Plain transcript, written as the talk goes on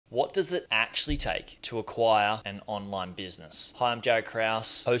What does it actually take to acquire an online business? Hi, I'm Jared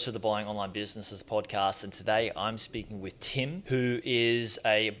Krause, host of the Buying Online Businesses podcast, and today I'm speaking with Tim, who is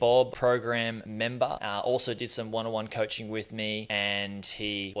a Bob program member. Also did some one-on-one coaching with me, and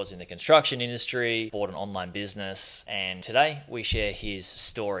he was in the construction industry, bought an online business, and today we share his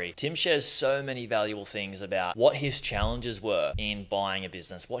story. Tim shares so many valuable things about what his challenges were in buying a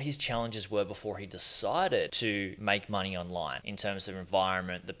business, what his challenges were before he decided to make money online in terms of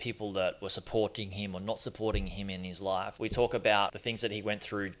environment, the people that were supporting him or not supporting him in his life. We talk about the things that he went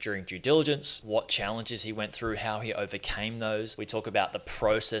through during due diligence, what challenges he went through, how he overcame those. We talk about the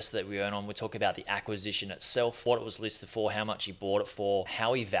process that we went on. We talk about the acquisition itself, what it was listed for, how much he bought it for,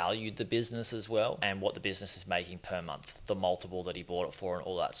 how he valued the business as well, and what the business is making per month, the multiple that he bought it for, and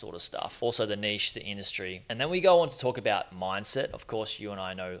all that sort of stuff. Also the niche, the industry. And then we go on to talk about mindset. Of course, you and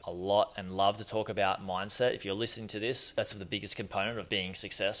I know a lot and love to talk about mindset. If you're listening to this, that's the biggest component of being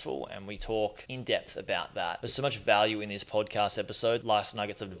successful, and we talk in depth about that. There's so much value in this podcast episode. Last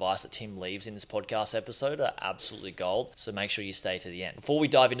nuggets of advice that Tim leaves in this podcast episode are absolutely gold, so make sure you stay to the end. Before we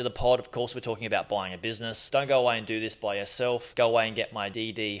dive into the pod, of course, we're talking about buying a business. Don't go away and do this by yourself. Go away and get my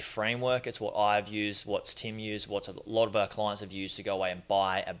DD framework. It's what I've used, what's Tim used, what a lot of our clients have used to go away and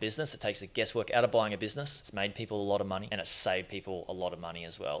buy a business. It takes the guesswork out of buying a business. It's made people a lot of money, and it's saved people a lot of money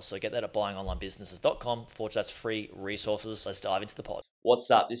as well. So get that at buyingonlinebusinesses.com/free resources. Let's dive into the pod.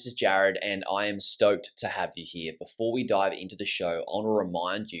 What's up? This is Jared, and I am stoked to have you here. Before we dive into the show, I want to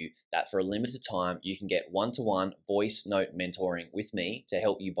remind you that for a limited time, you can get one-to-one voice note mentoring with me to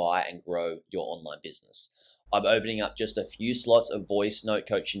help you buy and grow your online business. I'm opening up just a few slots of voice note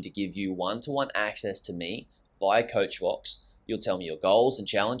coaching to give you one-to-one access to me via Coachbox. You'll tell me your goals and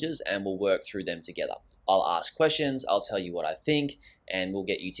challenges, and we'll work through them together. I'll ask questions, I'll tell you what I think, and we'll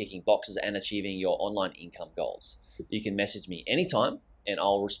get you ticking boxes and achieving your online income goals. You can message me anytime, and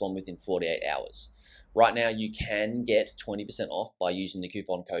I'll respond within 48 hours. Right now, you can get 20% off by using the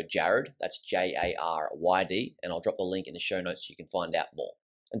coupon code JARYD, that's JARYD, and I'll drop the link in the show notes so you can find out more.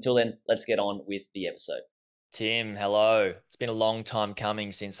 Until then, let's get on with the episode. Tim, hello. It's been a long time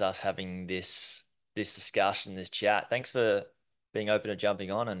coming since us having this discussion, this chat. Thanks for being open to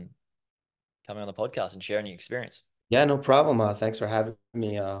jumping on and coming on the podcast and sharing your experience. Yeah, no problem. Thanks for having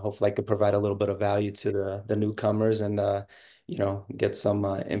me. Hopefully I could provide a little bit of value to the newcomers and get some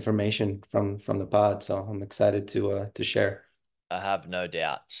information from the pod. So I'm excited to share. I have no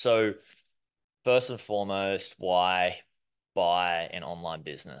doubt. So first and foremost, why buy an online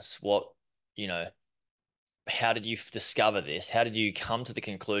business? How did you discover this? How did you come to the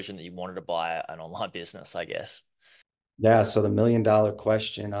conclusion that you wanted to buy an online business, I guess? Yeah, so the $1 million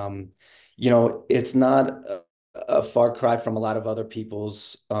question, it's not a far cry from a lot of other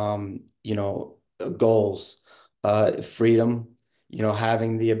people's goals. Freedom,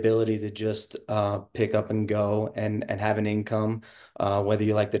 having the ability to just pick up and go and have an income, whether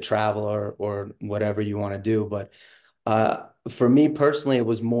you like to travel or whatever you want to do. But for me personally, it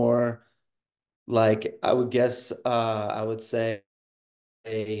was more like I would say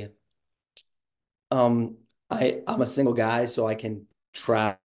um, I'm a single guy, so I can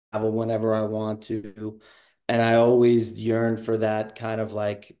travel whenever I want to. And I always yearned for that kind of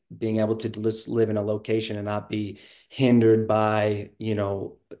like being able to just live in a location and not be hindered by,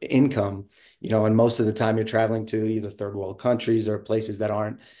 income, and most of the time you're traveling to either third world countries or places that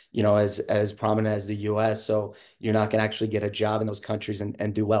aren't, as prominent as the US. So you're not going to actually get a job in those countries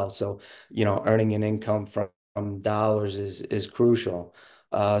and do well. So, earning an income from dollars is crucial.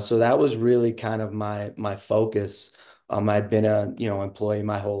 So that was really kind of my focus. I'd been a employee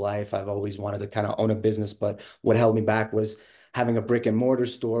my whole life. I've always wanted to kind of own a business, but what held me back was having a brick and mortar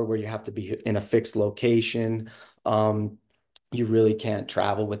store where you have to be in a fixed location. You really can't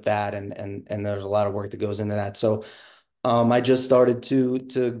travel with that, and there's a lot of work that goes into that. So I just started to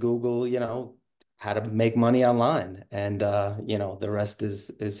Google, how to make money online, and the rest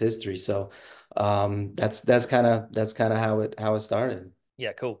is history. So that's kind of how it started.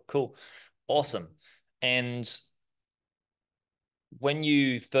 Yeah, cool. Awesome. And when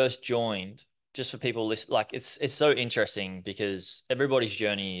you first joined, just for people listen, like it's so interesting because everybody's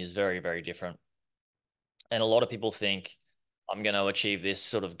journey is very, very different. And a lot of people think I'm going to achieve this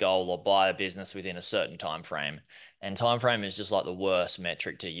sort of goal or buy a business within a certain time frame. And time frame is just like the worst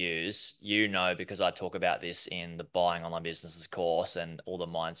metric to use, because I talk about this in the Buying Online Businesses course and all the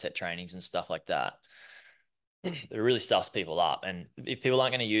mindset trainings and stuff like that. It really stuffs people up. And if people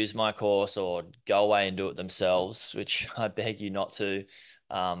aren't going to use my course or go away and do it themselves, which I beg you not to,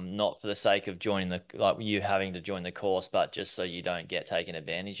 not for the sake of you having to join the course, but just so you don't get taken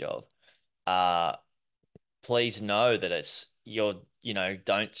advantage of. Please know that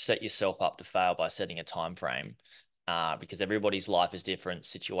don't set yourself up to fail by setting a time frame, because everybody's life is different,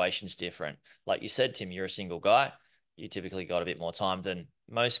 situation's different. Like you said, Tim, you're a single guy. You typically got a bit more time than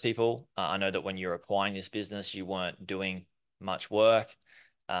most people. I know that when you're acquiring this business, you weren't doing much work.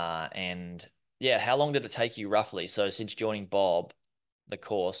 And yeah, how long did it take you roughly? So since joining Bob, the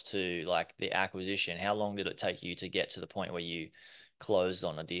course to like the acquisition, how long did it take you to get to the point where you closed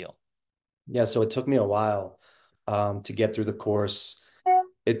on a deal? Yeah, so it took me a while to get through the course.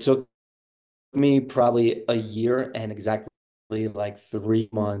 It took me probably a year and exactly like 3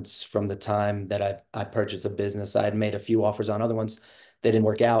 months from the time that I purchased a business. I had made a few offers on other ones. They didn't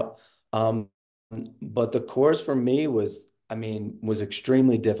work out. Um, but the course for me was, I mean, was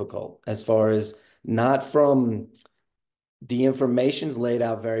extremely difficult as far as not from the information's laid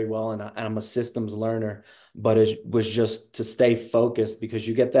out very well, and I'm a systems learner, but it was just to stay focused because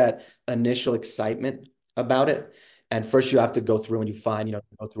you get that initial excitement about it. And first you have to go through and you find,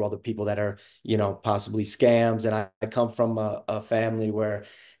 go through all the people that are, possibly scams. And I come from a family where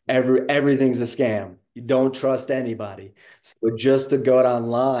everything's a scam. You don't trust anybody. So just to go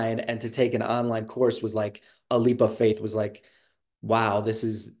online and to take an online course was like a leap of faith, was like, wow, this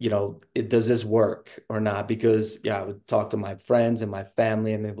is, does this work or not? Because yeah, I would talk to my friends and my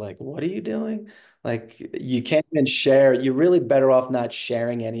family and they'd be like, what are you doing? Like you can't even share. You're really better off not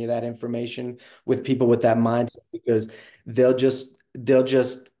sharing any of that information with people with that mindset because they'll just,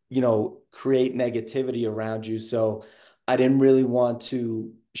 create negativity around you. So I didn't really want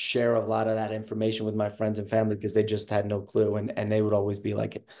to share a lot of that information with my friends and family because they just had no clue. And they would always be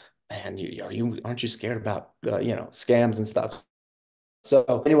like, man, aren't you scared about, scams and stuff?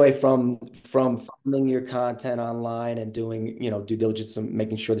 So anyway, from finding your content online and doing, due diligence and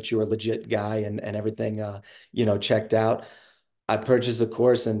making sure that you're a legit guy and everything checked out, I purchased a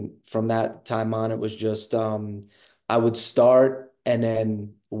course, and from that time on, it was just I would start and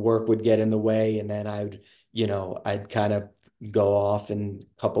then work would get in the way, and then I'd kind of go off in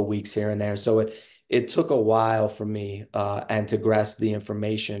a couple weeks here and there. So it took a while for me and to grasp the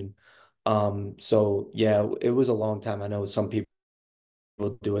information. So yeah, it was a long time. I know some people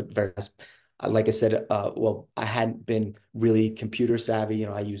will do it very fast. Like I said, well, I hadn't been really computer savvy.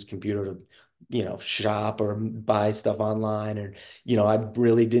 I use computer to, shop or buy stuff online, and I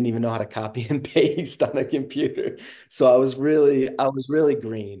really didn't even know how to copy and paste on a computer. So I was really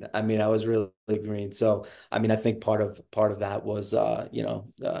green. I mean, I was really green. So I mean, I think part of that was,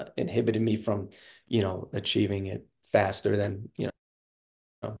 inhibited me from, achieving it faster than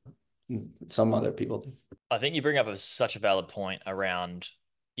some other people do. I think you bring up such a valid point around,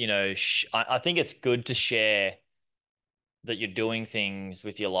 I think it's good to share that you're doing things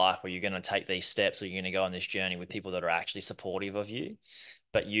with your life where you're going to take these steps or you're going to go on this journey with people that are actually supportive of you.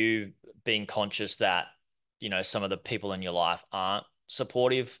 But you being conscious that, some of the people in your life aren't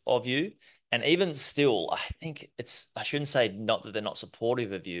supportive of you. And even still, I think I shouldn't say not that they're not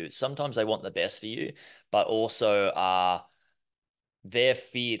supportive of you. Sometimes they want the best for you, but also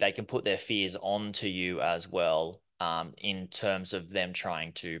they can put their fears onto you as well, in terms of them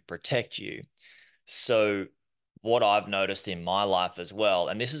trying to protect you. So what I've noticed in my life as well,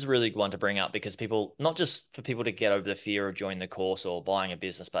 and this is really one to bring up because people, not just for people to get over the fear of joining the course or buying a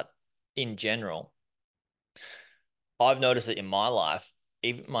business, but in general, I've noticed that in my life,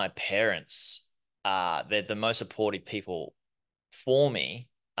 even my parents, they're the most supportive people for me,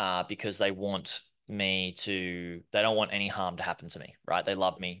 because they don't want any harm to happen to me, right? They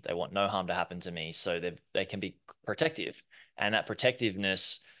love me. They want no harm to happen to me. So they can be protective. And that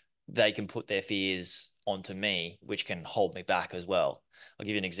protectiveness, they can put their fears onto me, which can hold me back as well. I'll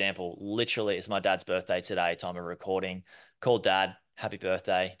give you an example. Literally, it's my dad's birthday today, time of recording. Called dad, happy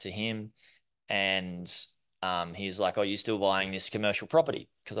birthday to him. And he's like, "Oh, you still buying this commercial property?"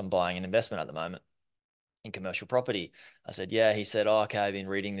 Because I'm buying an investment at the moment in commercial property. I said, yeah. He said, oh, okay, I've been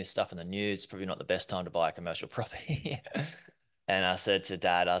reading this stuff in the news. It's probably not the best time to buy a commercial property. And I said to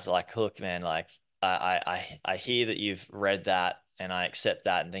dad, I was like, look, man, like I hear that you've read that and I accept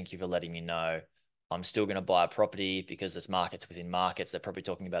that. And thank you for letting me know. I'm still going to buy a property because there's markets within markets. They're probably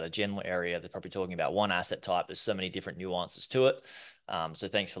talking about a general area. They're probably talking about one asset type. There's so many different nuances to it. So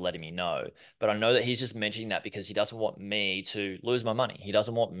thanks for letting me know. But I know that he's just mentioning that because he doesn't want me to lose my money. He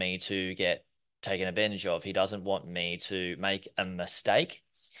doesn't want me to get taken advantage of. He doesn't want me to make a mistake.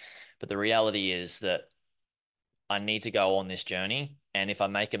 But the reality is that I need to go on this journey. And if I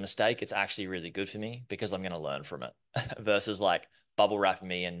make a mistake, it's actually really good for me because I'm going to learn from it versus like bubble wrapping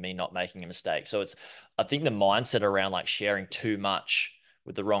me and me not making a mistake. So I think the mindset around like sharing too much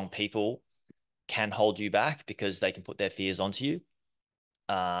with the wrong people can hold you back because they can put their fears onto you.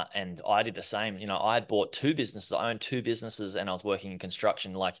 And I did the same. I had bought two businesses. I owned two businesses and I was working in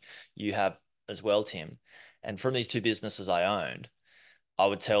construction like you have as well, Tim. And from these two businesses I owned, I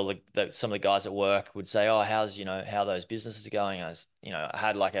would tell some of the guys at work would say, "Oh, how those businesses are going?" I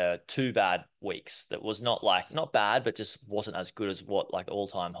had like a 2 bad weeks that was not bad, but just wasn't as good as what like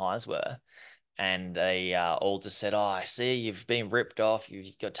all-time highs were. And they all just said, "Oh, I see you've been ripped off.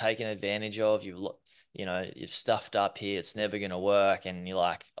 You've got taken advantage of. You've stuffed up here. It's never going to work." And you're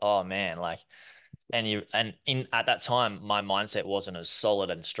like, "Oh man, like." And in at that time, my mindset wasn't as solid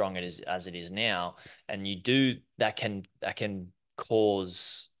and strong as it is now. And you do that can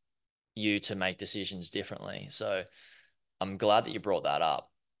cause you to make decisions differently. So I'm glad that you brought that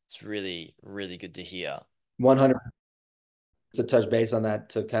up. It's really, really good to hear. 100 to touch base on that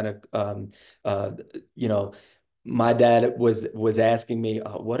to kind of uh you know my dad was asking me,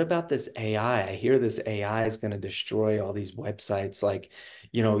 what about this AI? I hear this AI is going to destroy all these websites. Like,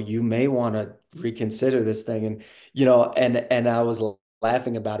 you may want to reconsider this thing. And and I was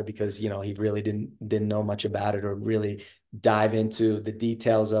laughing about it because he really didn't know much about it or really dive into the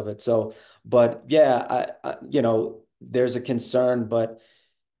details of it. So, but yeah, there's a concern, but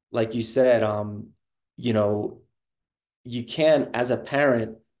like you said, you know you can't, as a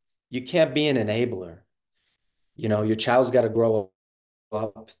parent, you can't be an enabler. Your child's got to grow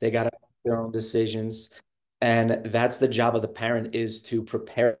up. They got to make their own decisions. And that's the job of the parent, is to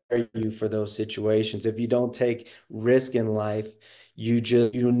prepare you for those situations. If you don't take risk in life, you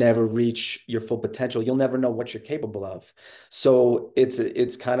never reach your full potential. You'll never know what you're capable of. So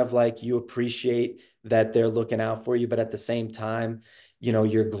it's kind of like you appreciate that they're looking out for you, but at the same time,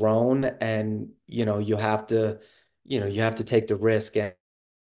 you're grown and you have to take the risk,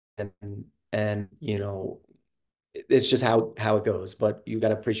 and it's just how it goes. But you got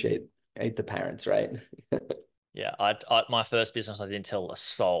to appreciate the parents, right? Yeah, my first business, I didn't tell a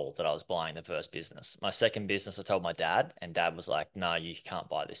soul that I was buying the first business. My second business, I told my dad, and dad was like, "No, you can't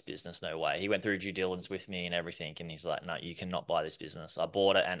buy this business. No way." He went through due diligence with me and everything, and he's like, "No, you cannot buy this business." I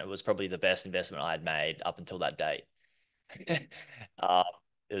bought it, and it was probably the best investment I had made up until that date. uh,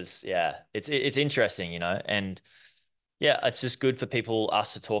 yeah, it's interesting, and yeah, it's just good for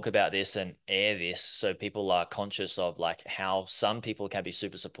us to talk about this and air this so people are conscious of like how some people can be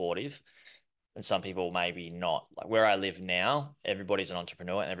super supportive and some people maybe not. Like where I live now, everybody's an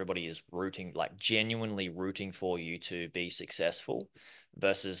entrepreneur and everybody is rooting, like genuinely rooting for you to be successful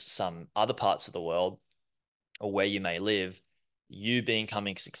versus some other parts of the world or where you may live, you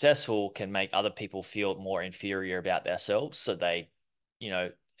becoming successful can make other people feel more inferior about themselves. So they, you know,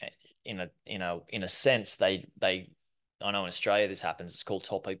 in a sense, they I know in Australia this happens. It's called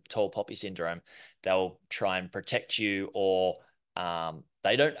tall poppy syndrome. They'll try and protect you, or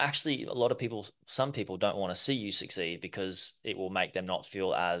they don't actually. A lot of people, some people don't want to see you succeed because it will make them not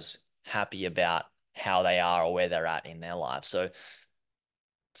feel as happy about how they are or where they're at in their life. So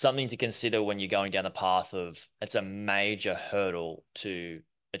something to consider when you're going down the path of it's a major hurdle to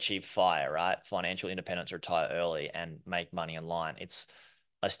achieve FIRE, right? Financial independence, retire early, and make money online.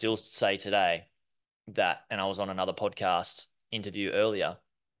 I still say today that, and I was on another podcast interview earlier,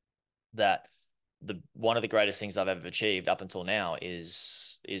 that the one of the greatest things I've ever achieved up until now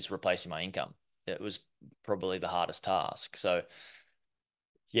is replacing my income. It was probably the hardest task. So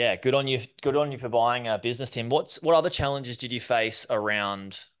yeah, good on you. Good on you for buying a business, Tim. What other challenges did you face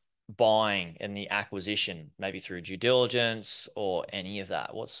around buying and the acquisition, maybe through due diligence or any of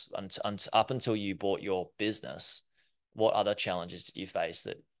that? Up until you bought your business, what other challenges did you face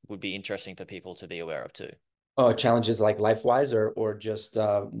that would be interesting for people to be aware of too? Oh, challenges like life wise, or just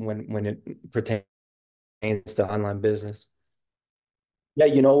when it pertains to online business. Yeah,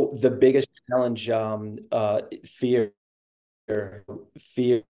 the biggest challenge, fear.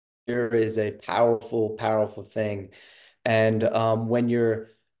 Fear is a powerful, powerful thing. And when you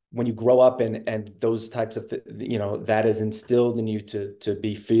grow up and those types of that is instilled in you to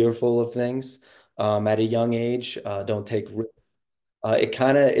be fearful of things at a young age. Don't take risks. It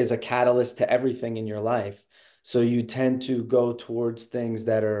kind of is a catalyst to everything in your life. So you tend to go towards things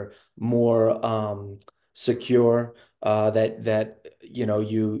that are more secure, that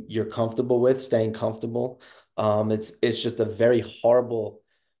you're comfortable with, staying comfortable. It's just a very horrible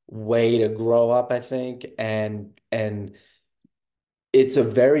way to grow up, I think, and it's a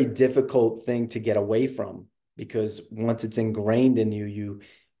very difficult thing to get away from, because once it's ingrained in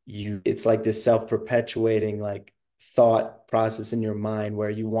it's like this self-perpetuating like thought process in your mind where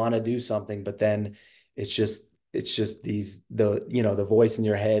you want to do something, but then it's just the voice in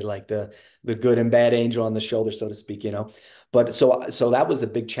your head, like the good and bad angel on the shoulder, so to speak. But so that was a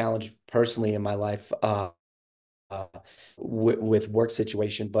big challenge personally in my life. with work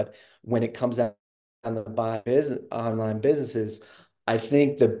situation. But when it comes down on the business, online businesses, I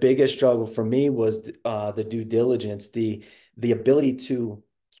think the biggest struggle for me was the due diligence, the ability to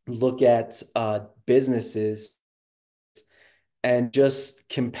look at businesses and just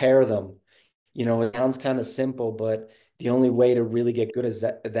compare them. It sounds kind of simple, but the only way to really get good is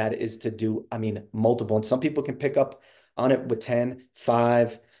that is to do, I mean, multiple. And some people can pick up on it with 10,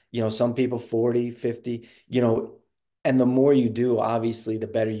 5, some people 40, 50, and the more you do, obviously, the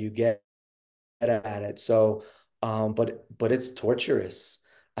better you get at it. So, but it's torturous.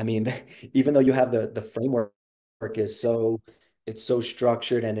 I mean, even though you have the framework is so it's so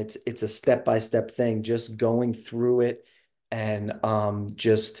structured and it's a step-by-step thing, just going through it and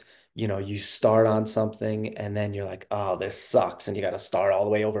just you start on something and then you're like, oh, this sucks, and you got to start all the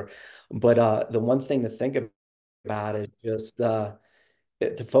way over. But the one thing to think about is just to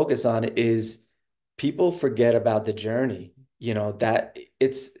focus on is people forget about the journey. That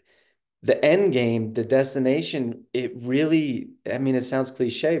it's the end game, the destination, it really, I mean, it sounds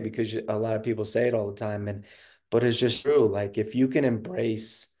cliche because a lot of people say it all the time, but it's just true. Like if you can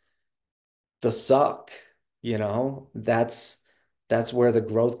embrace the suck, that's where the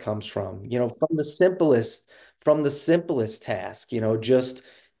growth comes from. From the simplest task, just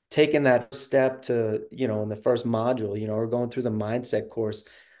taking that step to, in the first module, or going through the mindset course.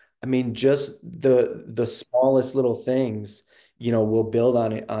 I mean, just the smallest little things, will build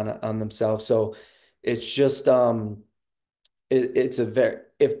on it on themselves. So it's just it's a very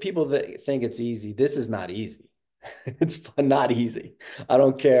if people think it's easy, this is not easy. It's not easy. I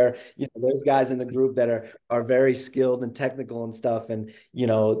don't care. There's guys in the group that are very skilled and technical and stuff, and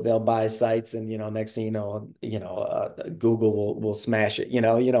they'll buy sites, and next thing Google will smash it.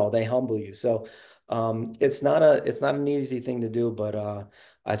 They humble you. So it's not an easy thing to do, but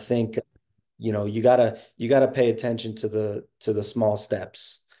I think you gotta pay attention to the small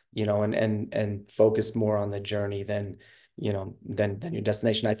steps, and focus more on the journey than your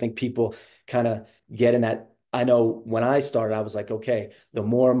destination. I think people kind of get in that. I know when I started, I was like, okay, the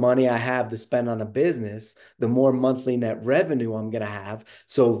more money I have to spend on a business, the more monthly net revenue I'm gonna have.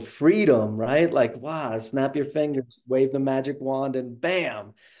 So freedom, right? Like, wow, snap your fingers, wave the magic wand, and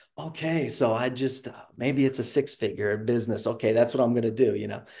bam. Okay, so I just maybe it's a six-figure business. Okay, that's what I'm gonna do.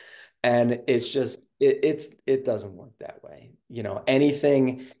 And it's just it doesn't work that way.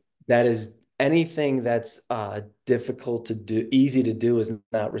 Anything that's difficult to do, easy to do is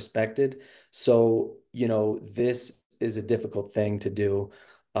not respected. So, this is a difficult thing to do.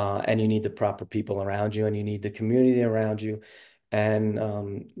 And you need the proper people around you, and you need the community around you. And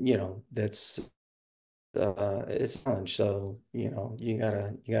that's it's a challenge. So, you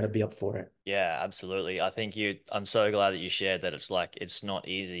gotta be up for it. Yeah, absolutely. I'm so glad that you shared that it's like it's not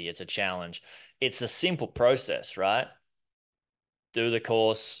easy, it's a challenge. It's a simple process, right? Do the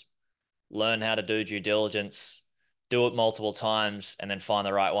course, learn how to do due diligence, do it multiple times, and then find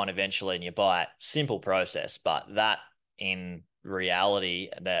the right one eventually and you buy it. Simple process, but that in reality,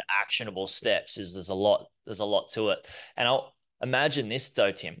 the actionable steps is there's a lot to it. And I'll imagine this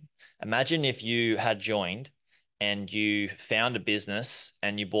though, Tim. Imagine if you had joined and you found a business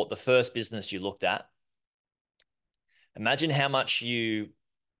and you bought the first business you looked at. Imagine how much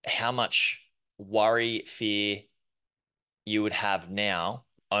worry, fear you would have now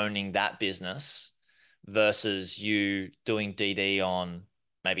owning that business versus you doing DD on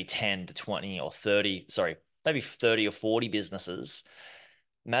maybe 10 to 20 or 30, sorry, maybe 30 or 40 businesses.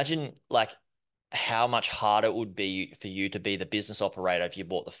 Imagine like how much harder it would be for you to be the business operator if you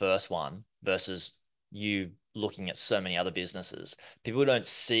bought the first one versus you looking at so many other businesses. People don't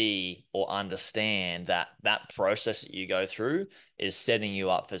see or understand that that process that you go through is setting you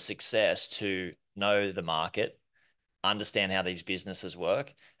up for success to know the market, understand how these businesses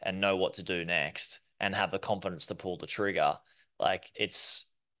work, and know what to do next and have the confidence to pull the trigger. Like it's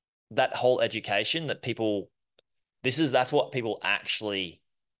that whole education that that's what people actually,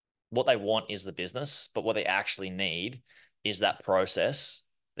 what they want is the business, but what they actually need is that process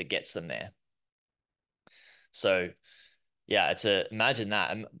that gets them there. So yeah, imagine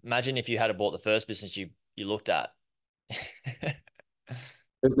that. Imagine if you had bought the first business you looked at.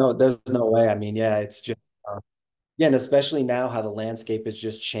 There's no way. I mean, yeah, it's just yeah, and especially now how the landscape has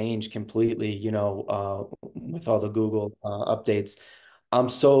just changed completely, with all the Google updates.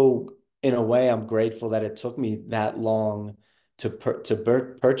 In a way, I'm grateful that it took me that long to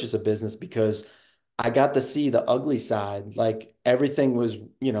purchase a business, because I got to see the ugly side. Like everything was,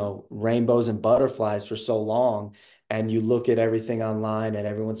 rainbows and butterflies for so long. And you look at everything online and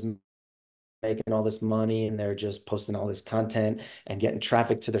everyone's making all this money and they're just posting all this content and getting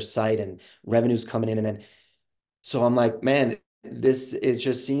traffic to their site and revenues coming in. And then So I'm like, man, this it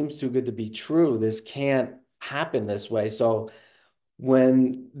just seems too good to be true. This can't happen this way. So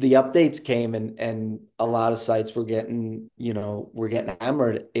when the updates came and a lot of sites were getting, were getting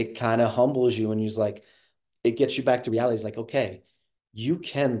hammered, it kind of humbles you and you're like, it gets you back to reality. It's like, okay, you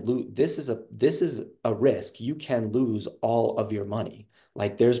can lose. This is a risk. You can lose all of your money.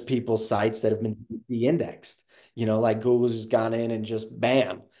 Like there's people sites that have been de-indexed, like Google's just gone in and just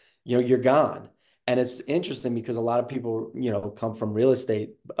bam, you're gone. And it's interesting because a lot of people, come from real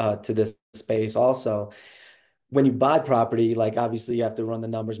estate to this space also. When you buy property, like obviously you have to run the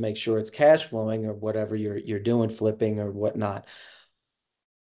numbers, make sure it's cash flowing or whatever you're doing, flipping or whatnot.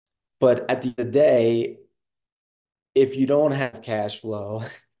 But at the end of the day, if you don't have cash flow,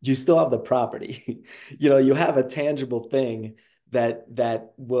 you still have the property. You have a tangible thing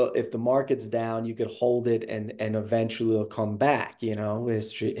that will, if the market's down, you could hold it and eventually it'll come back.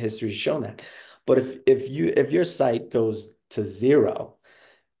 History's shown that. But if your site goes to zero,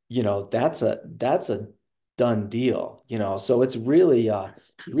 that's a done deal, so it's really you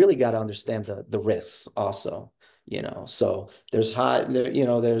really got to understand the risks also, so there's high there,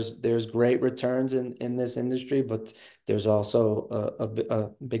 there's great returns in this industry, but there's also a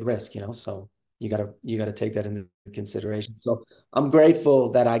big risk, so you got to take that into consideration. So I'm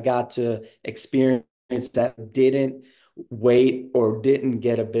grateful that I got to experience that, didn't wait or didn't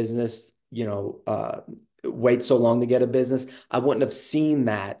get a business, wait so long to get a business. I wouldn't have seen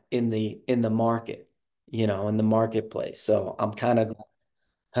that in the market, in the marketplace. So I'm kind of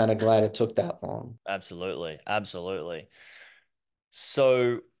glad it took that long. Absolutely. Absolutely.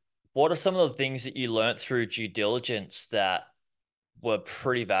 So, what are some of the things that you learnt through due diligence that were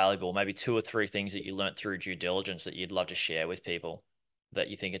pretty valuable? Maybe two or three things that you learnt through due diligence that you'd love to share with people that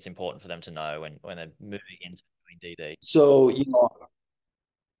you think it's important for them to know when they're moving into doing DD. So,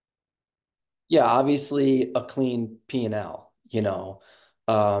 yeah, obviously a clean P&L,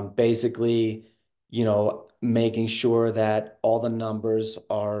 basically, making sure that all the numbers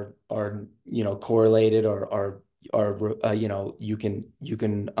are, correlated or are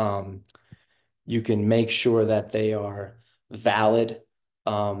you can make sure that they are valid.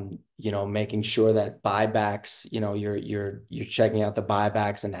 Making sure that buybacks, you're checking out the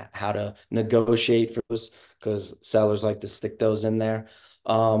buybacks and how to negotiate for those because sellers like to stick those in there.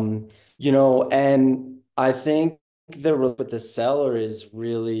 And I think with the seller is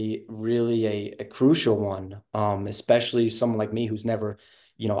really, really a crucial one, especially someone like me who's never,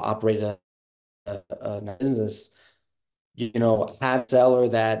 operated a business. Have a seller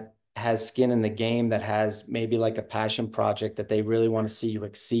that has skin in the game, that has maybe like a passion project that they really want to see you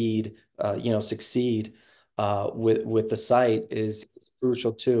succeed with the site is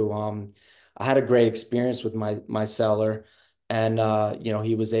crucial too. I had a great experience with my seller, and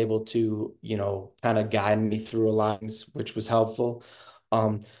he was able to kind of guide me through a lot, which was helpful.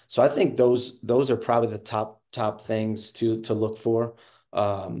 So I think those are probably the top things to look for.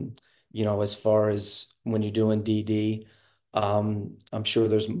 As far as when you're doing DD. I'm sure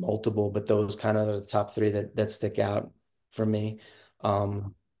there's multiple, but those kind of are the top three that stick out for me.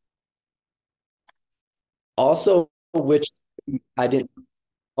 Um, also, which I didn't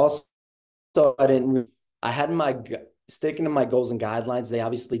also I didn't re- I had sticking to my goals and guidelines. They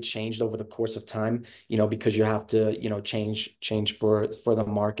obviously changed over the course of time, because you have to, change for the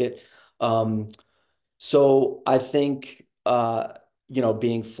market. So I think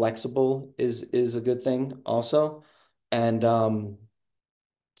being flexible is a good thing also. And um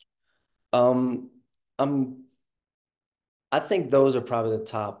I'm I think those are probably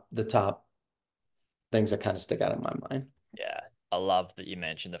the top things that kind of stick out in my mind. Yeah, I love that you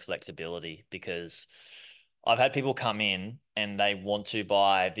mentioned the flexibility because I've had people come in and they want to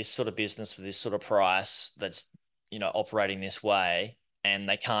buy this sort of business for this sort of price that's, operating this way and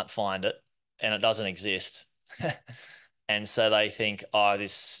they can't find it and it doesn't exist. And so they think, oh,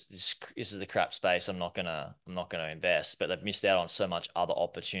 this is a crap space. I'm not gonna invest. But they've missed out on so much other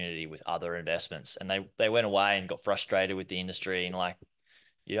opportunity with other investments. And they went away and got frustrated with the industry and like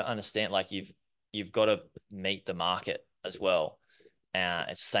you don't understand. Like you've got to meet the market as well.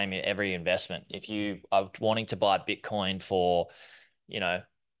 It's the same in every investment. If you are wanting to buy Bitcoin for,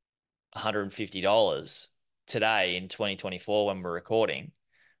 $150 today in 2024 when we're recording,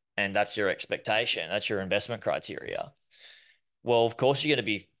 and that's your expectation, that's your investment criteria. Well, of course you're going to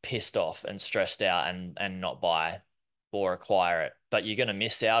be pissed off and stressed out and not buy or acquire it, but you're going to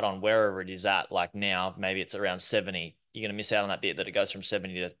miss out on wherever it is at. Like now, maybe it's around 70. You're going to miss out on that bit that it goes from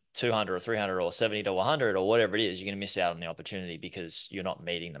 70 to 200 or 300 or 70 to 100 or whatever it is. You're going to miss out on the opportunity because you're not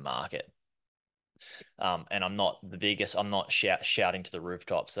meeting the market. And I'm not the biggest. I'm not shouting to the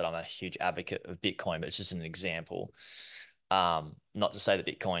rooftops that I'm a huge advocate of Bitcoin, but it's just an example. Not to say that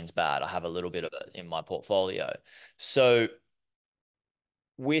Bitcoin's bad. I have a little bit of it in my portfolio. So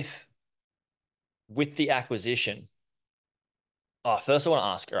with the acquisition, first I want to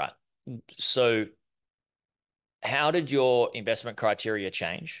ask, all right, so how did your investment criteria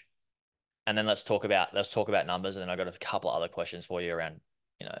change? And then let's talk about numbers, and then I got a couple other questions for you around,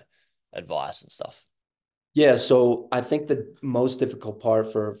 you know, advice and stuff. Yeah, so I think the most difficult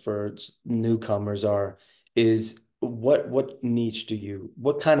part for newcomers is what niche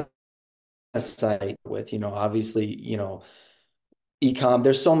what kind of site with, obviously, ecom,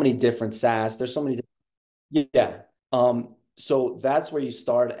 there's so many different SaaS, there's so many, yeah. So that's where you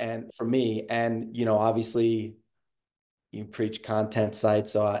start. And for me, and obviously you preach content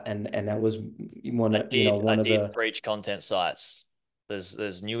sites, and that was one I of, did I one of did the, preach content sites.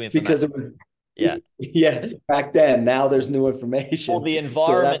 There's new information. because it was, Yeah. yeah, back then. Now there's new Well, information. the So that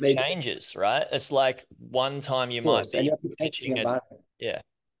environment made, of changes, right? It's like one time you might course, and you be have to change the pitching a environment. yeah.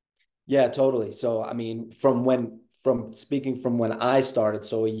 Yeah, totally. So, I mean, from speaking from when I started,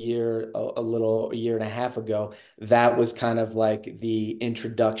 so a year and a half ago, that was kind of like the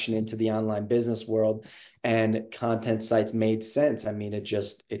introduction into the online business world, and content sites made sense. I mean, it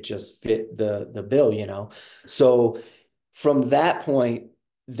just fit the bill. So from that point,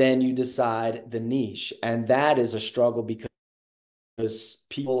 then you decide the niche, and that is a struggle because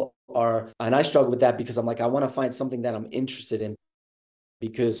people are, and I struggle with that because I'm like, I want to find something that I'm interested in,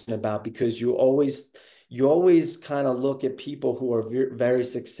 because you always kind of look at people who are very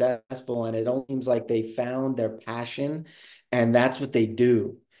successful, and it almost seems like they found their passion, and that's what they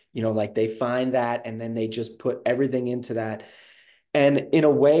do. Like they find that, and then they just put everything into that. And in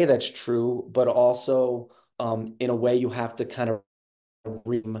a way that's true, but also in a way you have to kind of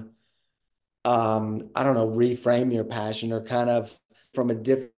I don't know, reframe your passion, or kind of from a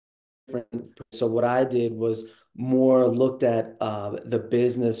different. So what I did was more looked at the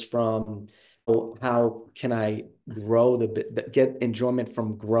business from how can I grow get enjoyment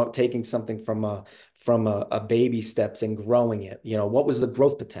from taking something from a baby steps and growing it. What was the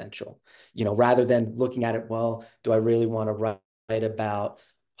growth potential? Rather than looking at it, well, do I really want to write about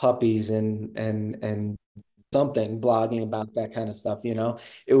puppies and something, blogging about that kind of stuff.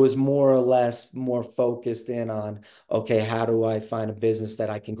 It was more or less more focused in on, okay, how do I find a business that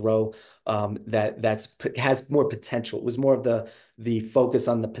I can grow, that has more potential. It was more of the focus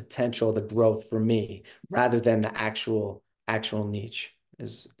on the potential, the growth for me, rather than the actual niche,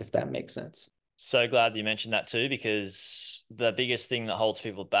 is if that makes sense. So glad you mentioned that too, because the biggest thing that holds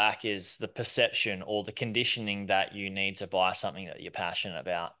people back is the perception or the conditioning that you need to buy something that you're passionate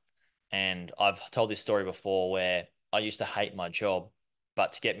about. And I've told this story before where I used to hate my job,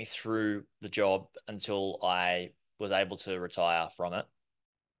 but to get me through the job until I was able to retire from it,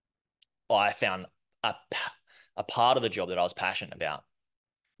 I found a, a part of the job that I was passionate about,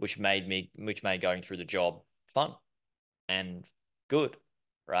 which made going through the job fun and good,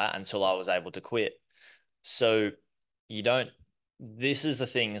 right? Until I was able to quit. So you don't, this is the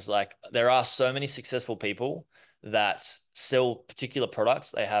thing, is like there are so many successful people that sell particular products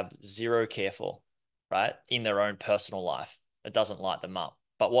they have zero care for, right? In their own personal life. It doesn't light them up.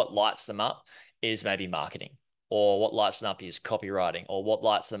 But what lights them up is maybe marketing, or what lights them up is copywriting, or what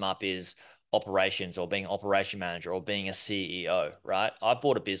lights them up is operations, or being an operation manager, or being a CEO, right? I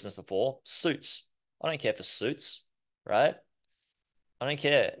bought a business before, suits. I don't care for suits, right? I don't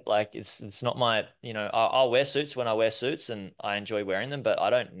care. Like it's not my, I'll wear suits when I wear suits and I enjoy wearing them, but I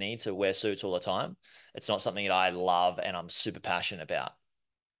don't need to wear suits all the time. It's not something that I love and I'm super passionate about.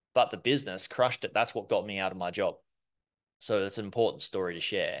 But the business crushed it. That's what got me out of my job. So it's an important story to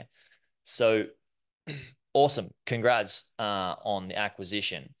share. So awesome. Congrats on the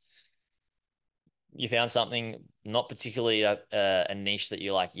acquisition. You found something not particularly a niche that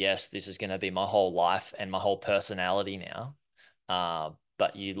you're like, yes, this is going to be my whole life and my whole personality now.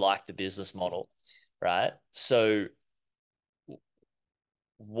 But you like the business model, right? So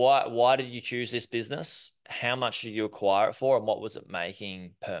why did you choose this business? How much did you acquire it for, and what was it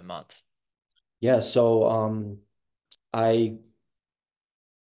making per month? Yeah, so I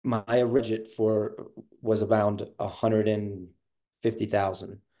my budget for was around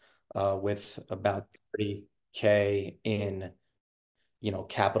 150,000, with about 30K in,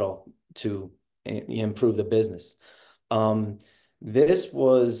 capital to improve the business. Um, this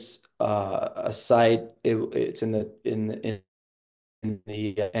was a site. It's in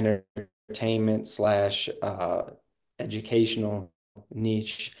the entertainment slash educational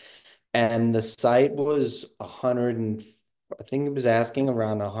niche, and the site was 100 I think it was asking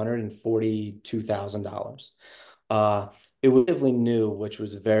around $142,000. Uh, it was relatively new, which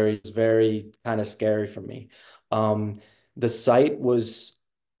was very kind of scary for me. Um, the site was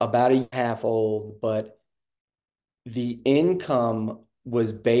about a year and a half old, but the income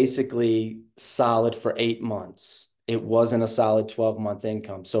was basically solid for 8 months. It wasn't a solid 12-month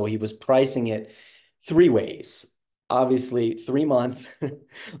income. So he was pricing it three ways. Obviously, 3 months,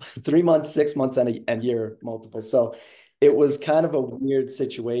 3 months, 6 months, and a year multiple. So it was kind of a weird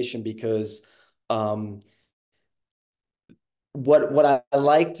situation because what I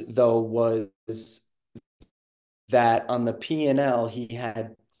liked though was that on the P&L, he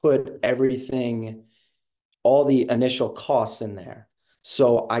had put everything, all the initial costs in there.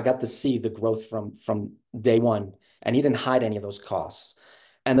 So I got to see the growth from day one, and he didn't hide any of those costs.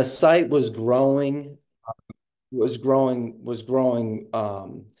 And the site was growing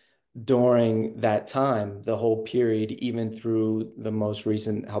during that time, the whole period, even through the most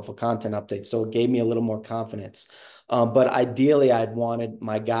recent helpful content update. So it gave me a little more confidence. But ideally, I'd wanted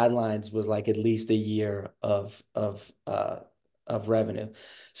my guidelines was like at least a year of revenue.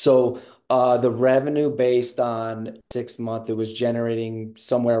 So the revenue based on 6 month, it was generating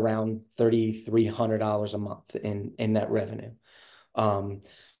somewhere around $3,300 a month in net revenue. Um,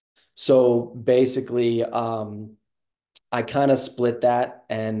 so basically, I kind of split that,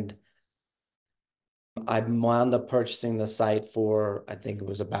 and I wound up purchasing the site for, I think it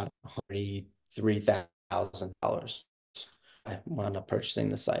was about $103,000. I wound up purchasing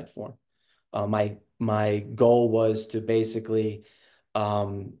the site for. My goal was to basically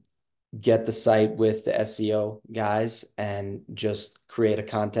um, get the site with the SEO guys and just create a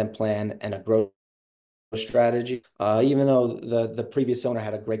content plan and a growth strategy. Even though the previous owner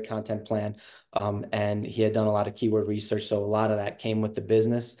had a great content plan, and he had done a lot of keyword research, so a lot of that came with the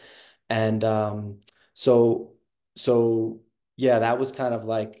business. And so so yeah, that was kind of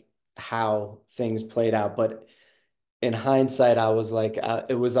like how things played out. But in hindsight, I was like,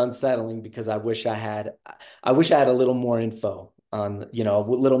 it was unsettling because I wish I had a little more info on, a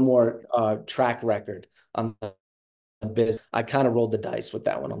little more track record on the business. I kind of rolled the dice with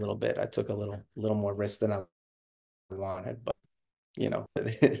that one a little bit. I took a little more risk than I wanted, but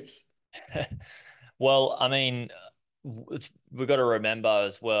it is. Well, I mean, we've got to remember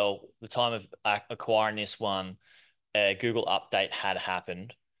as well the time of acquiring this one, a Google update had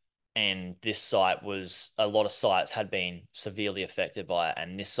happened, and this site was a lot of sites had been severely affected by it,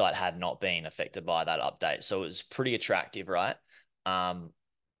 and this site had not been affected by that update. So it was pretty attractive, right? And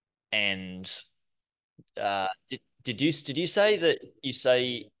did you say that you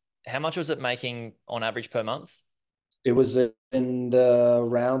say how much was it making on average per month? It was in the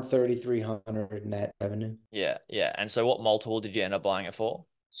around 3,300 net revenue. Yeah, yeah. And so what multiple did you end up buying it for?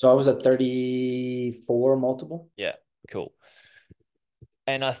 So I was at 34 multiple. Yeah, cool.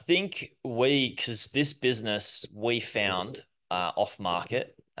 And I think because this business we found off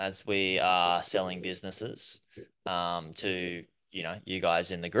market as we are selling businesses to, you guys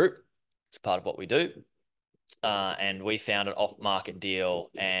in the group. It's part of what we do. And we found an off market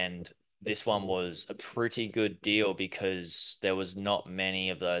deal. And this one was a pretty good deal because there was not many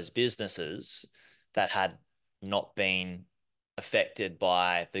of those businesses that had not been affected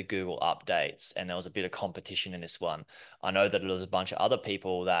by the Google updates, and there was a bit of competition in this one. I know that there was a bunch of other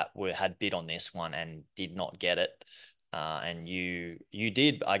people that had bid on this one and did not get it, and you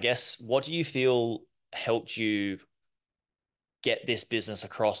did. I guess, what do you feel helped you get this business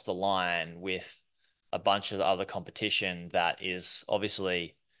across the line with a bunch of other competition that is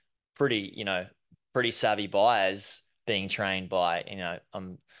obviously pretty, pretty savvy buyers being trained by,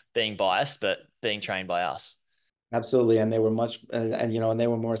 I'm being biased, but being trained by us. Absolutely. And they were and they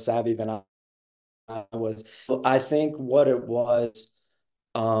were more savvy than I was. I think what it was,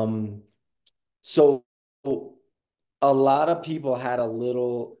 um, so a lot of people had a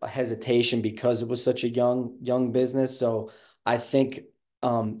little hesitation because it was such a young business. So I think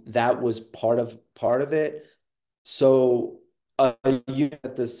that was part of it. So unit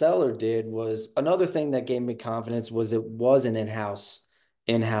that the seller did was another thing that gave me confidence was it was an in-house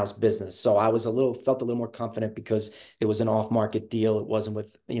business. So I was felt a little more confident because it was an off-market deal. It wasn't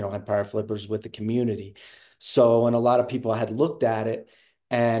with, Empire Flippers, with the community. So, and a lot of people had looked at it,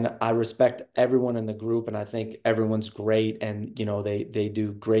 and I respect everyone in the group, and I think everyone's great, and they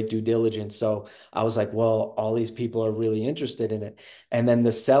do great due diligence. So I was like, well, all these people are really interested in it. And then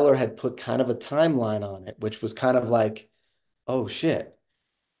the seller had put kind of a timeline on it, which was kind of like, oh shit,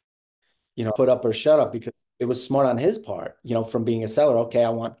 put up or shut up, because it was smart on his part, from being a seller. Okay, I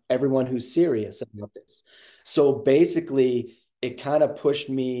want everyone who's serious about this. So basically, it kind of pushed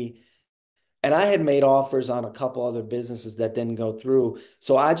me And I had made offers on a couple other businesses that didn't go through.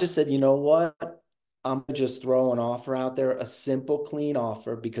 So I just said, you know what? I'm gonna just throw an offer out there, a simple, clean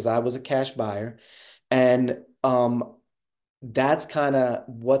offer because I was a cash buyer. And that's kind of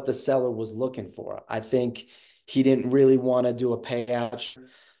what the seller was looking for. I think he didn't really want to do a payout.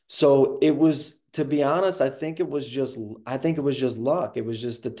 So it was, to be honest, I think it was just luck. It was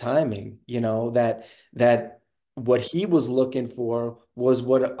just the timing, that what he was looking for was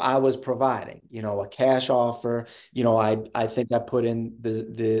what I was providing, a cash offer. I think I put in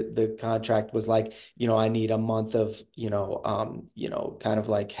the contract was like, I need a month of, kind of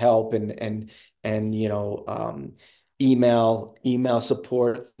like help and email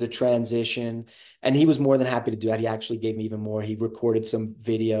support, the transition. And he was more than happy to do that. He actually gave me even more. He recorded some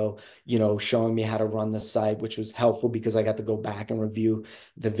video, showing me how to run the site, which was helpful because I got to go back and review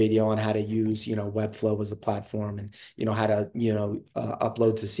the video on how to use, Webflow as a platform and, how to,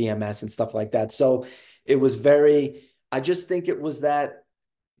 upload to CMS and stuff like that. So it was I just think it was that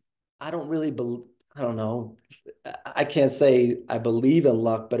I don't really believe, I don't know. I can't say I believe in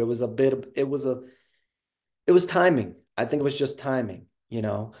luck, but it was timing. I think it was just timing.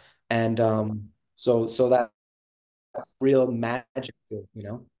 And so that's real magic to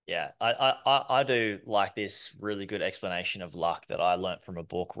it. Yeah, I do like this really good explanation of luck that I learnt from a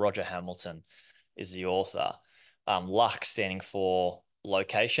book. Roger Hamilton is the author. Luck standing for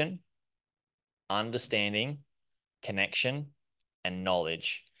location, understanding, connection, and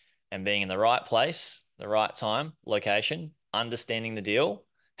knowledge. And being in the right place, the right time, location, understanding the deal,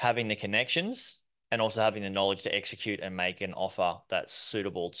 having the connections, and also having the knowledge to execute and make an offer that's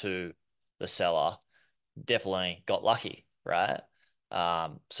suitable to the seller. Definitely got lucky, right?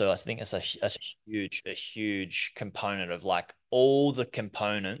 So I think it's a huge component of like all the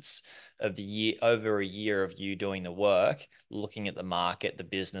components of the year over a year of you doing the work, looking at the market, the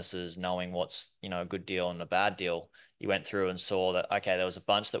businesses, knowing what's, a good deal and a bad deal. You went through and saw that, okay, there was a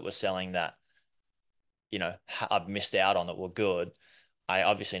bunch that were selling that, I've missed out on that were good. I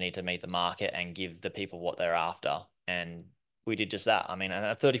obviously need to meet the market and give the people what they're after. And we did just that. I mean,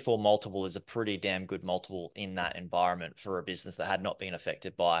 a 34 multiple is a pretty damn good multiple in that environment for a business that had not been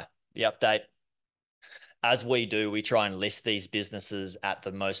affected by the update. As we do, we try and list these businesses at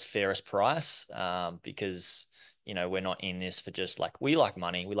the most fairest price, because we're not in this for just like, we like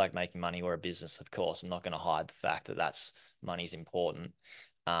money, we like making money. We're a business, of course. I'm not going to hide the fact that money's important,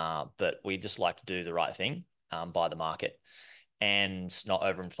 but we just like to do the right thing, by the market and not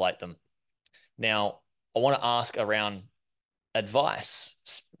overinflate them. Now, I want to ask around advice.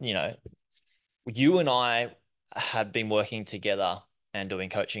 You and I have been working together and doing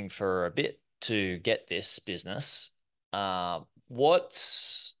coaching for a bit to get this business. What,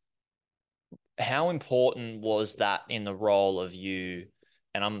 how important was that in the role of you?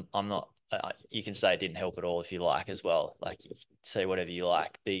 And I'm not. You can say it didn't help at all if you like as well. Like, say whatever you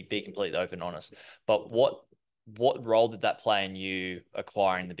like. Be completely open and honest. But what role did that play in you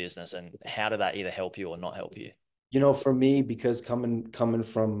acquiring the business, and how did that either help you or not help you? For me, because coming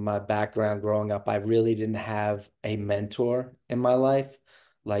from my background growing up, I really didn't have a mentor in my life,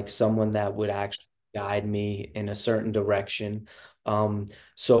 like someone that would actually guide me in a certain direction.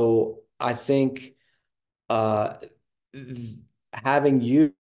 So I think uh, having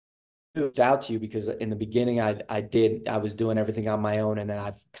you out to you because in the beginning I was doing everything on my own and then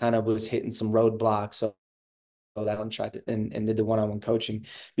I've kind of was hitting some roadblocks. So that one tried to, and did the one-on-one coaching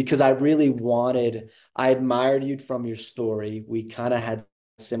because I admired you from your story. We kind of had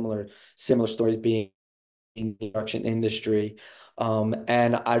similar stories being in the construction industry.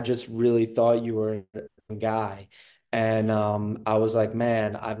 And I just really thought you were a guy. And I was like,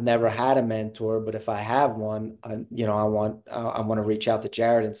 man, I've never had a mentor, but if I have one, I want to reach out to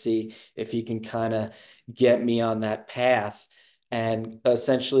Jared and see if he can kind of get me on that path and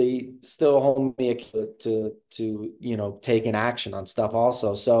essentially still hold me to taking action on stuff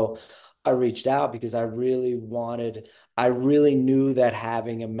also. So I reached out because I really knew that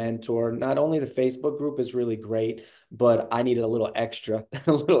having a mentor, not only the Facebook group is really great, but I needed a little extra,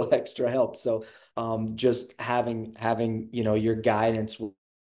 a little extra help. So just having your guidance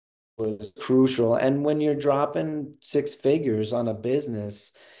was crucial. And when you're dropping six figures on a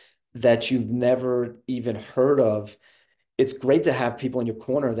business that you've never even heard of, it's great to have people in your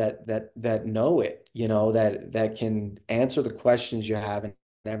corner that know it, that can answer the questions you have. And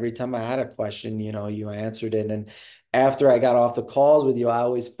every time I had a question, you answered it. And after I got off the calls with you, I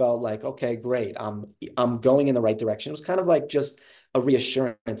always felt like, okay, great. I'm going in the right direction. It was kind of like just a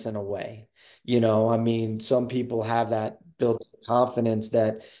reassurance in a way. I mean, some people have that built confidence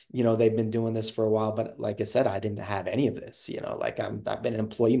that, they've been doing this for a while. But like I said, I didn't have any of this, like I've been an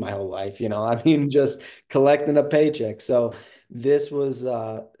employee my whole life, I mean, just collecting a paycheck. So this was,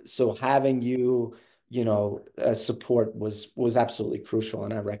 so having you, as support was absolutely crucial.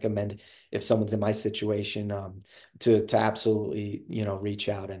 And I recommend, if someone's in my situation, to absolutely, reach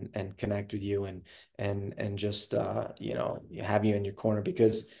out and connect with you and just, have you in your corner,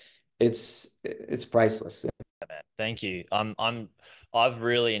 because it's priceless. Thank you. I've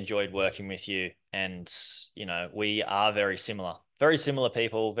really enjoyed working with you, and we are very similar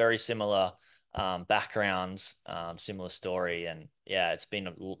people, very similar backgrounds, similar story, and yeah, it's been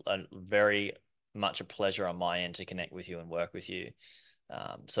a very much a pleasure on my end to connect with you and work with you.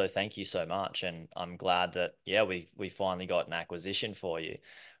 So thank you so much, and I'm glad that yeah we finally got an acquisition for you.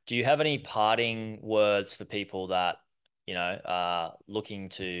 Do you have any parting words for people that are looking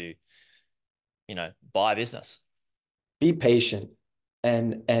to buy a business? Be patient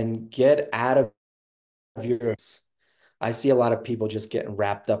and get out of your. I see a lot of people just getting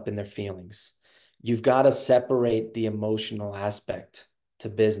wrapped up in their feelings. You've got to separate the emotional aspect to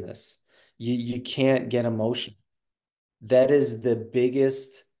business. You can't get emotional. That is the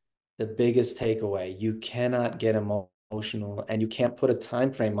biggest takeaway. You cannot get emotional, and you can't put a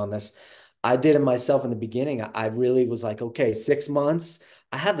time frame on this. I did it myself in the beginning. I really was like, okay, 6 months.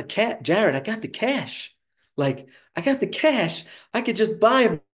 I have the cat, Jared. I got the cash. Like, I got the cash. I could just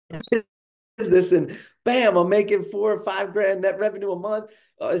buy a business, and bam, I'm making 4 or 5 grand net revenue a month.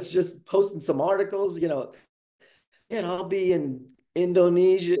 It's just posting some articles, and I'll be in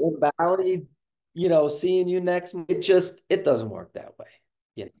Indonesia, in Bali, seeing you next month. It doesn't work that way.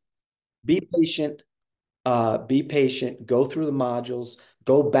 You know, be patient, be patient, go through the modules,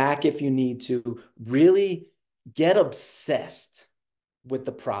 go back if you need to, really get obsessed with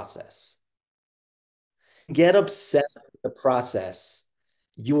the process. Get obsessed with the process,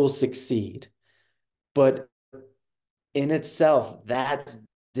 you will succeed. But in itself, that's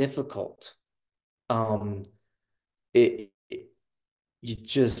difficult. Um, it you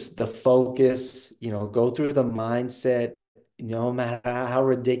just the focus, go through the mindset, no matter how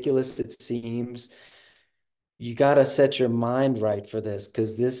ridiculous it seems. You got to set your mind right for this,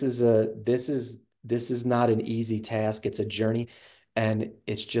 because this is not an easy task. It's a journey, and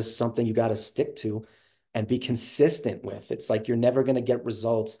it's just something you got to stick to and be consistent with. It's like you're never going to get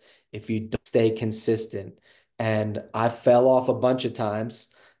results if you don't stay consistent. And I fell off a bunch of times,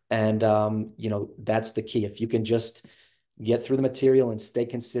 and that's the key. If you can just get through the material and stay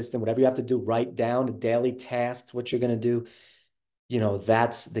consistent, whatever you have to do, write down the daily tasks, what you're going to do,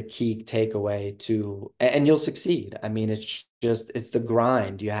 that's the key takeaway and you'll succeed. I mean, it's the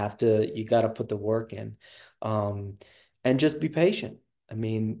grind. You got to put the work in, um, and just be patient. I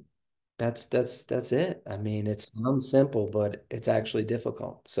mean, that's it. I mean, it sounds simple, but it's actually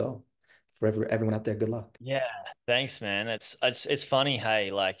difficult. So for everyone out there, good luck. Yeah, thanks, man. It's funny,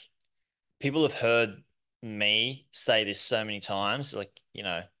 hey, like people have heard me say this so many times, like,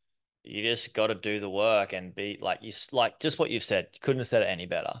 you just got to do the work and be like like just what you've said. Couldn't have said it any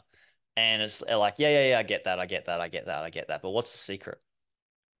better. And it's like, yeah, yeah, yeah, I get that, I get that, I get that, I get that. But what's the secret?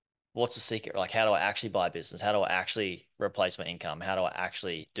 What's the secret? Like, how do I actually buy a business? How do I actually replace my income? How do I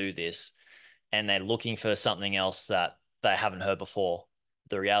actually do this? And they're looking for something else that they haven't heard before.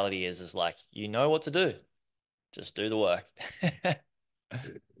 The reality is like, you know what to do. Just do the work.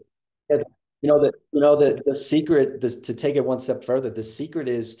 Yeah. The secret, this, to take it one step further, the secret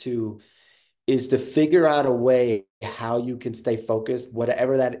is to figure out a way how you can stay focused,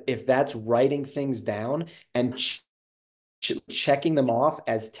 whatever that, if that's writing things down and checking them off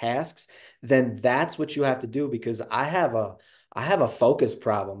as tasks, then that's what you have to do. Because I have a focus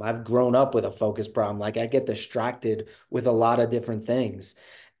problem. I've grown up with a focus problem. Like, I get distracted with a lot of different things.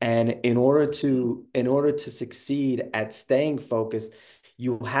 And in order to succeed at staying focused,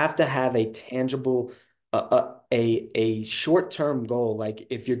 you have to have a tangible, a short-term goal. Like,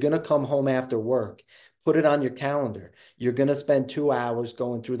 if you're going to come home after work, put it on your calendar. You're going to spend 2 hours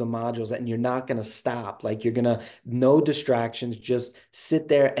going through the modules, and you're not going to stop. Like, you're going to, no distractions, just sit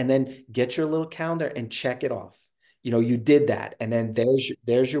there and then get your little calendar and check it off. You did that, and then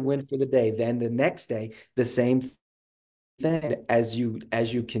there's your win for the day. Then the next day, the same thing. As you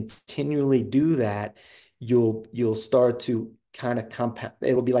continually do that, you'll start to kind of compound.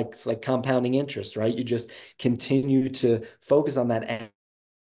 It'll be like, it's like compounding interest, right? You just continue to focus on that,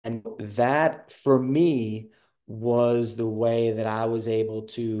 and that for me was the way that I was able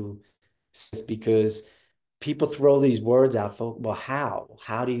to, because people throw these words out for, well,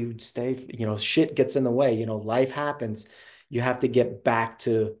 how do you stay, shit gets in the way, life happens. You have to get back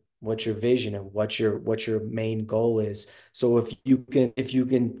to what's your vision, and what your main goal is. So if you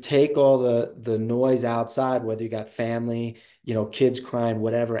can take all the noise outside, whether you got family, kids crying,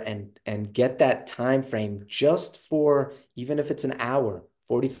 whatever, and get that time frame just for, even if it's an hour,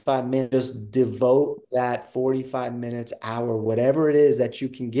 45 minutes, just devote that 45 minutes, hour, whatever it is that you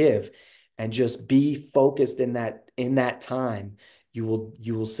can give, and just be focused in that time. You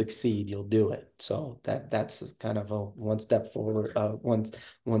will succeed. You'll do it. So that's kind of a one step forward,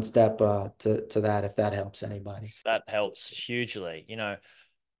 one step to that, if that helps anybody. That helps hugely.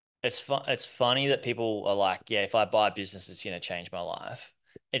 It's funny that people are like, yeah, if I buy a business, it's going to change my life.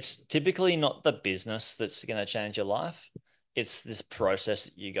 It's typically not the business that's going to change your life. It's this process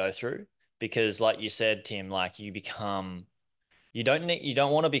that you go through because, like you said, Tim, like you don't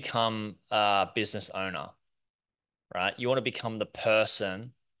want to become a business owner, right? You want to become the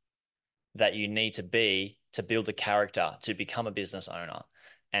person that you need to be to build the character to become a business owner.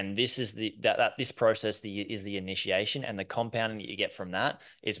 And this is this process is the initiation, and the compounding that you get from that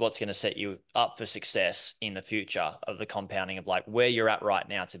is what's going to set you up for success in the future of the compounding of like where you're at right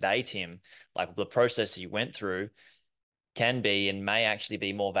now today, Tim. Like the process you went through can be and may actually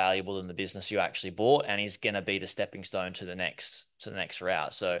be more valuable than the business you actually bought, and is going to be the stepping stone to the next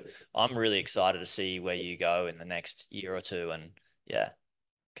route. So I'm really excited to see where you go in the next year or two, and yeah,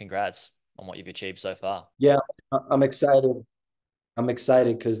 congrats on what you've achieved so far. Yeah, I'm excited. I'm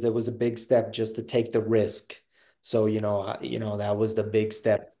excited because there was a big step just to take the risk. So, that was the big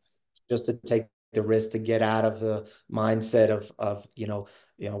step, just to take the risk, to get out of the mindset of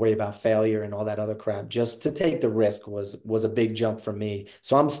worry about failure and all that other crap. Just to take the risk was a big jump for me.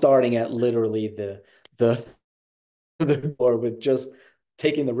 So I'm starting at literally the the door with just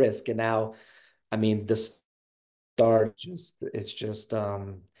taking the risk. And now, I mean, the start just it's just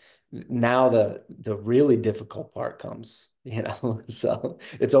now the really difficult part comes, so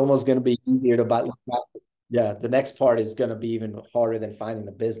it's almost going to be easier to buy. Yeah, the next part is going to be even harder than finding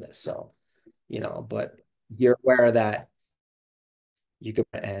the business. So, but you're aware of that. You could,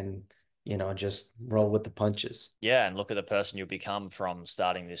 and just roll with the punches. Yeah, and look at the person you'll become from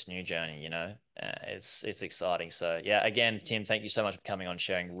starting this new journey, it's exciting. So yeah, again, Tim, thank you so much for coming on,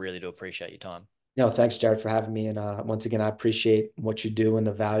 sharing. Really do appreciate your time. Thanks, Jared, for having me. And once again, I appreciate what you do and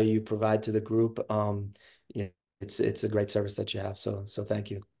the value you provide to the group. Yeah, it's a great service that you have. So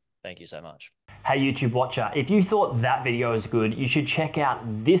thank you. Thank you so much. Hey YouTube watcher, if you thought that video was good, you should check out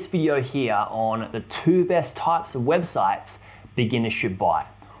this video here on the 2 best types of websites beginners should buy.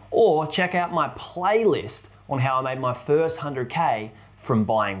 Or check out my playlist on how I made my first 100K from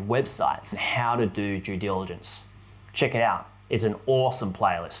buying websites and how to do due diligence. Check it out. It's an awesome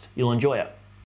playlist. You'll enjoy it.